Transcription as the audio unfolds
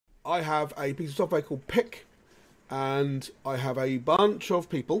I have a piece of software called Pick, and I have a bunch of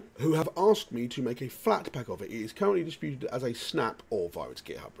people who have asked me to make a flatpak of it. It is currently distributed as a snap or via its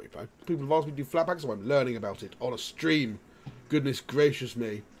GitHub repo. People have asked me to do flatpaks, so I'm learning about it on a stream. Goodness gracious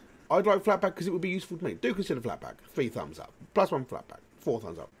me. I'd like flatpak because it would be useful to me. Do consider flatpak. 3 thumbs up. +1 flatpak. 4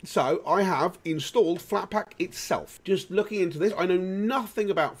 thumbs up. So I have installed Flatpak itself. Just looking into this, I know nothing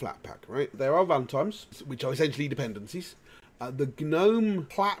about Flatpak, right? There are runtimes, which are essentially dependencies. The GNOME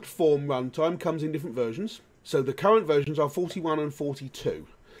platform runtime comes in different versions. So the current versions are 41 and 42.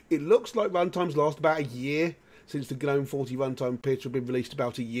 It looks like runtimes last about a year, since the GNOME 40 runtime appears to have been released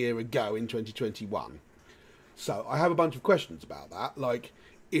about a year ago in 2021. So I have a bunch of questions about that, like,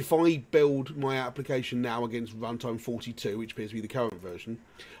 if I build my application now against runtime 42, which appears to be the current version,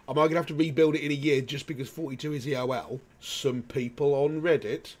 am I going to have to rebuild it in a year just because 42 is EOL? Some people on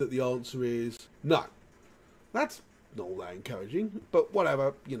Reddit that the answer is no. That's not all that encouraging, but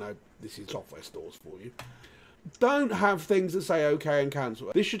whatever, you know, this is software stores for you. Don't have things that say OK and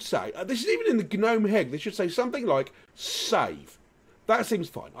cancel. This should say, this is even in the GNOME HEG, this should say something like save. That seems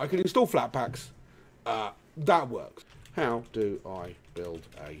fine. I can install Flatpaks. That works. How do I build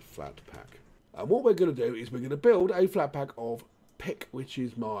a Flatpak? And what we're going to do is we're going to build a Flatpak of Pick, which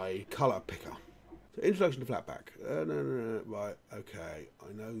is my colour picker. So introduction to Flatpak. No. Right, okay.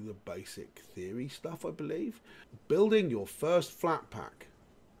 I know the basic theory stuff, I believe. Building your first Flatpak.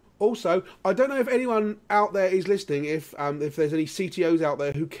 Also, I don't know if anyone out there is listening, if there's any CTOs out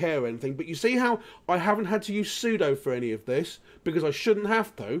there who care or anything, but you see how I haven't had to use sudo for any of this, because I shouldn't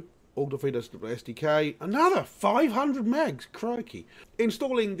have to. SDK, another 500 megs, crikey.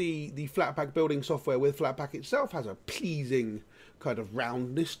 Installing the Flatpak building software with Flatpak itself has a pleasing kind of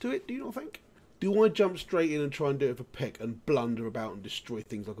roundness to it, do you not think? Do I jump straight in and try and do it for Pick and blunder about and destroy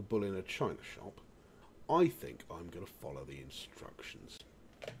things like a bull in a china shop? I think I'm going to follow the instructions.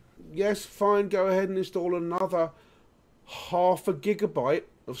 Yes, fine, go ahead and install another ½ GB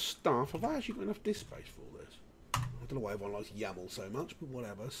of stuff. Have I actually got enough disk space for all this? I don't know why everyone likes YAML so much, but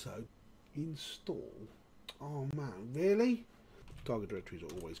whatever. So, install. Oh man, really? Target directories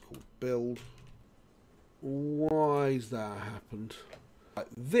are always called build. Why's that happened?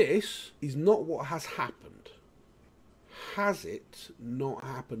 This is not what has happened. Has it not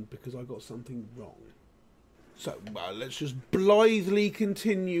happened because I got something wrong? So, let's just blithely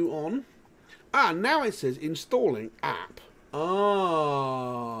continue on. And now it says installing app.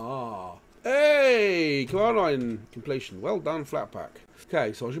 Hey, command line completion. Well done, Flatpak.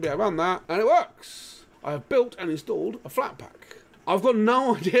 Okay, so I should be able to run that, and it works. I have built and installed a Flatpak. I've got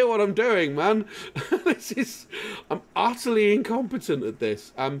no idea what I'm doing, man. I'm utterly incompetent at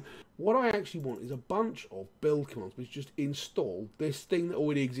this. What I actually want is a bunch of build commands which just install this thing that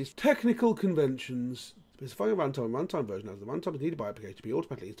already exists. Technical conventions. Specifying a runtime version as the runtime is needed by application to be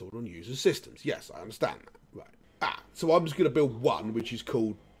automatically installed on users' systems. Yes, I understand that. Right. So I'm just going to build one, which is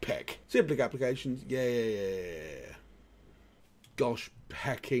called Pick. Simple applications. Yeah. Gosh,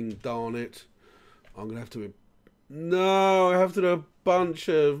 hecking darn it. I'm going to have to... No, I have to do a bunch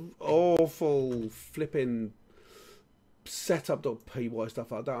of awful flipping setup.py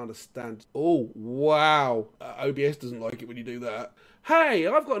stuff I don't understand. Oh, wow. OBS doesn't like it when you do that. Hey,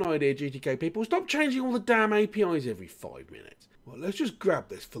 I've got an idea, GTK people. Stop changing all the damn APIs every 5 minutes. Well, let's just grab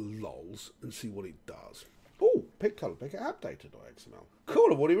this for lols and see what it does. Oh, pick color picker app data.xml.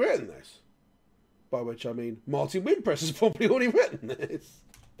 Cool, I've already written this. By which I mean Martin Wimpress has probably already written this.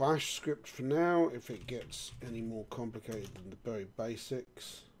 Bash script for now. If it gets any more complicated than the very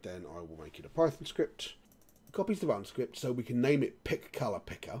basics, then I will make it a Python script. It copies the run script so we can name it pick color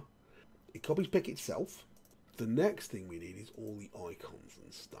picker. It copies pick itself. The next thing we need is all the icons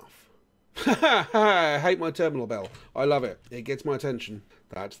and stuff. I hate my terminal bell. I love it. It gets my attention.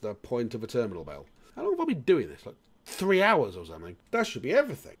 That's the point of a terminal bell. How long have I been doing this? Like 3 hours or something? That should be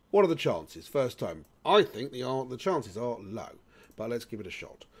everything. What are the chances? First time. I think the chances are low. But let's give it a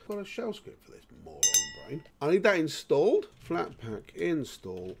shot. Got a shell script for this moron brain. I need that installed. Flatpak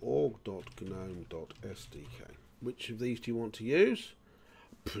install org.gnome.sdk. Which of these do you want to use?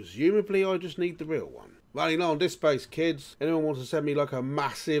 Presumably I just need the real one. Running low on disk space, kids. Anyone wants to send me like a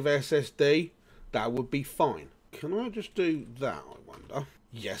massive SSD? That would be fine. Can I just do that, I wonder?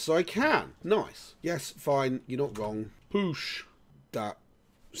 Yes, I can. Nice. Yes, fine. You're not wrong. Poosh. That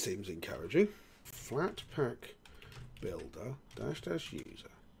seems encouraging. Flatpak builder --user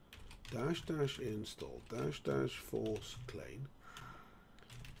 --install --force clean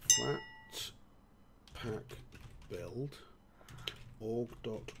flatpak build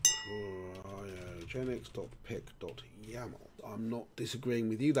org.cryogenics.pick.yaml. I'm not disagreeing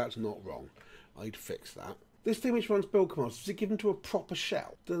with you, that's not wrong. I need to fix that. This thing which runs build commands, is it given to a proper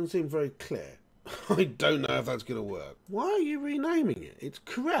shell? Doesn't seem very clear. I don't know if that's going to work. Why are you renaming it? It's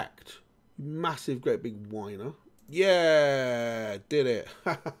correct. You massive, great big whiner. Yeah, did it.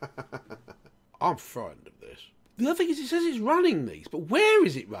 I'm frightened of this. The other thing is it says it's running these, but where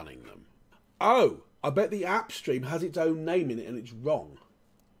is it running them? Oh, I bet the app stream has its own name in it and it's wrong.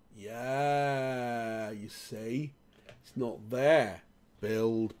 Yeah, you see? It's not there.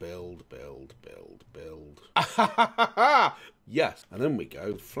 Build, build, build, build, build. Yes. And then we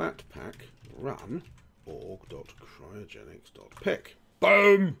go flatpak run org.cryogenics.pick.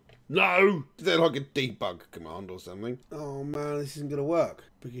 Boom! No! Is there like a debug command or something? Oh man, this isn't going to work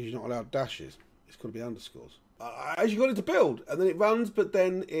because you're not allowed dashes. It's got to be underscores. As you got it to build, and then it runs, but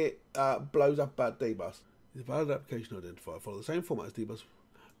then it blows up about dbus. Is a valid application identifier follow the same format as dbus?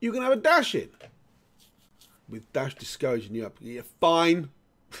 You can have a dash in. With dash discouraging you up. Yeah, fine.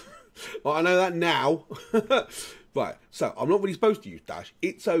 Well, I know that now. Right, so I'm not really supposed to use dash.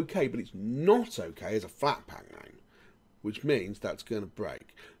 It's okay, but it's not okay as a flatpak name, which means that's going to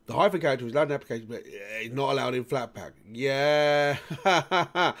break. The hyphen character is allowed in application, but it's not allowed in flatpak. Yeah.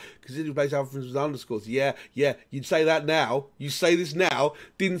 Because it replaces alphabets with underscores. Yeah, you'd say that now. You say this now.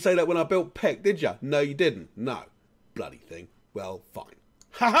 Didn't say that when I built pick, did you? No, you didn't. No. Bloody thing. Well, fine.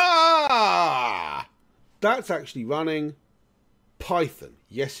 Ha-ha! That's actually running Python.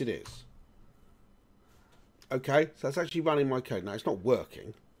 Yes, it is. Okay, so that's actually running my code. Now, it's not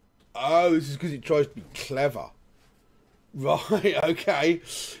working. Oh, this is because it tries to be clever. Right, okay.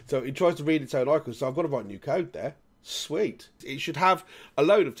 So it tries to read its own icon, so I've got to write new code there. Sweet. It should have a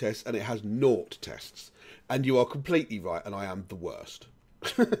load of tests, and it has 0 tests. And you are completely right, and I am the worst.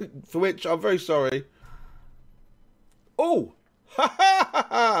 For which I'm very sorry. Oh! Ha ha ha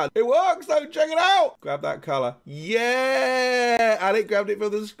ha! It works though, check it out! Grab that colour. Yeah! And it grabbed it from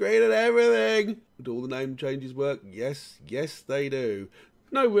the screen and everything. Do all the name changes work? Yes, they do.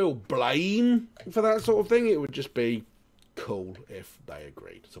 No real blame for that sort of thing. It would just be cool if they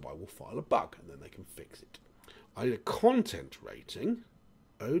agreed. So I will file a bug and then they can fix it. I need a content rating.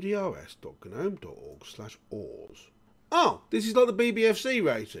 odrs.gnome.org/ors. Oh, this is like the BBFC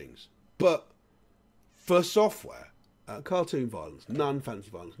ratings, but for software. Cartoon violence, none fantasy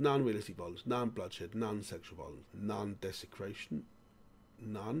violence, none realistic violence, none bloodshed, none sexual violence, none desecration,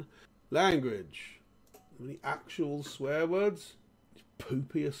 none. Language. Any actual swear words? Is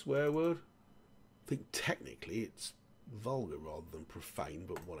poopy a swear word? I think technically it's vulgar rather than profane,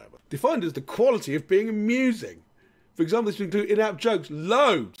 but whatever. Defined as the quality of being amusing. For example, this will include in-app jokes.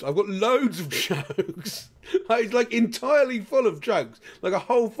 Loads! I've got loads of jokes. It's like entirely full of jokes. Like a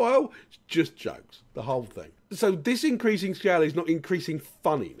whole file, it's just jokes. The whole thing. So this increasing scale is not increasing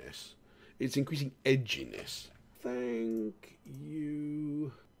funniness. It's increasing edginess. Thank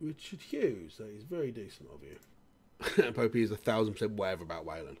you, Richard Hughes. That is very decent of you. Popey is 1000% whatever about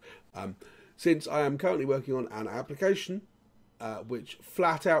Wayland. Since I am currently working on an application which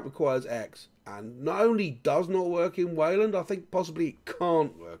flat out requires X, and not only does not work in Wayland, I think possibly it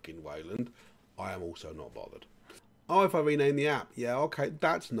can't work in Wayland, I am also not bothered. Oh, if I rename the app, yeah, okay,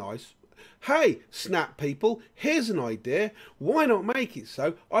 that's nice. Hey, Snap people, here's an idea. Why not make it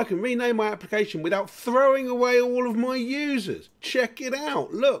so I can rename my application without throwing away all of my users? Check it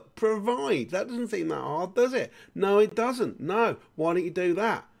out. Look, provide. That doesn't seem that hard, does it? No, it doesn't. No. Why don't you do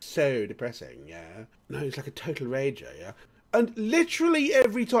that? So depressing, yeah. No, it's like a total rager, yeah. And literally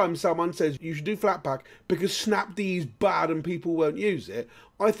every time someone says you should do Flatpak because Snapd is bad and people won't use it,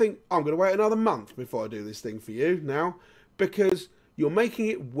 I think I'm going to wait another month before I do this thing for you now, because you're making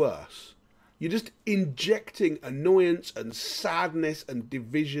it worse. You're just injecting annoyance and sadness and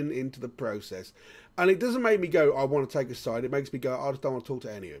division into the process. And it doesn't make me go, I want to take a side. It makes me go, I just don't want to talk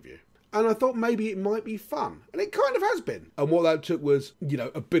to any of you. And I thought maybe it might be fun. And it kind of has been. And what that took was, you know,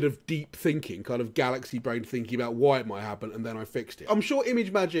 a bit of deep thinking, kind of galaxy brain thinking about why it might happen, and then I fixed it. I'm sure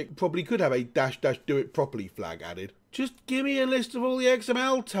ImageMagick probably could have a -- do it properly flag added. Just give me a list of all the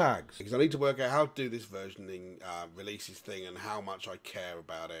XML tags. Because I need to work out how to do this versioning releases thing and how much I care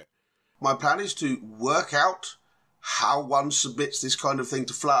about it. My plan is to work out how one submits this kind of thing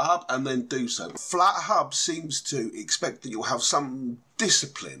to Flathub and then do so. Flathub seems to expect that you'll have some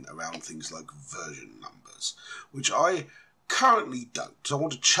discipline around things like version numbers, which I currently don't. So I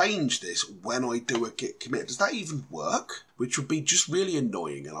want to change this when I do a git commit. Does that even work? Which would be just really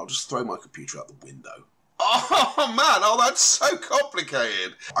annoying, and I'll just throw my computer out the window. Oh man, oh that's so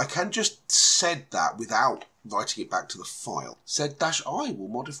complicated. I can just sed that without writing it back to the file. Sed-I will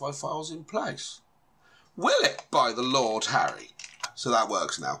modify files in place. Will it, by the Lord Harry? So that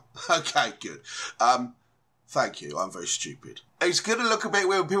works now. Okay, good. Thank you, I'm very stupid. It's going to look a bit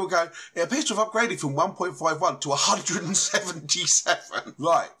weird when people go, it appears to have upgraded from 1.51 to 177.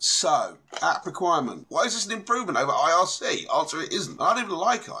 Right, so, app requirement. Why is this an improvement over IRC? Answer, it isn't. I don't even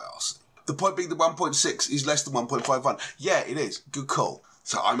like IRC. The point being that 1.6 is less than 1.51. Yeah, it is. Good call.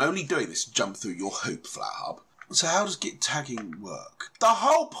 So I'm only doing this to jump through your hoop, Flathub. So how does git tagging work? The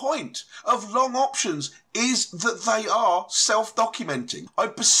whole point of long options is that they are self-documenting. I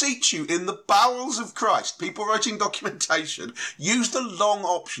beseech you, in the bowels of Christ, people writing documentation, use the long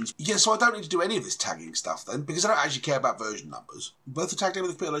options. Yeah, so I don't need to do any of this tagging stuff then, because I don't actually care about version numbers. Both the tag name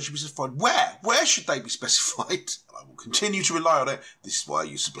and the computer should be specified. Where? Where should they be specified? And I will continue to rely on it. This is why I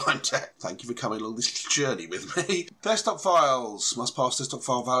use Sublime Text. Thank you for coming along this journey with me. Desktop files. Must pass desktop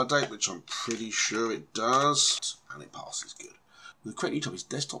file validate, which I'm pretty sure it does. And it passes, good. The correct new type is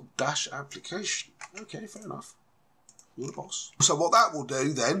desktop dash application. Okay, fair enough. You're the boss. So what that will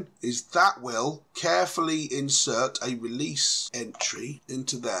do then is that will carefully insert a release entry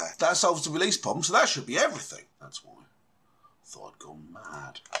into there. That solves the release problem, so that should be everything. That's why I thought I'd gone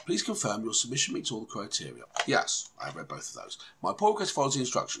mad. Please confirm your submission meets all the criteria. Yes, I have read both of those. My pull request follows the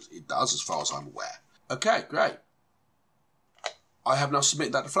instructions. It does, as far as I'm aware. Okay, great. I have now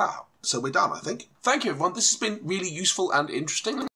submitted that to Flathub. So we're done, I think. Thank you, everyone. This has been really useful and interesting.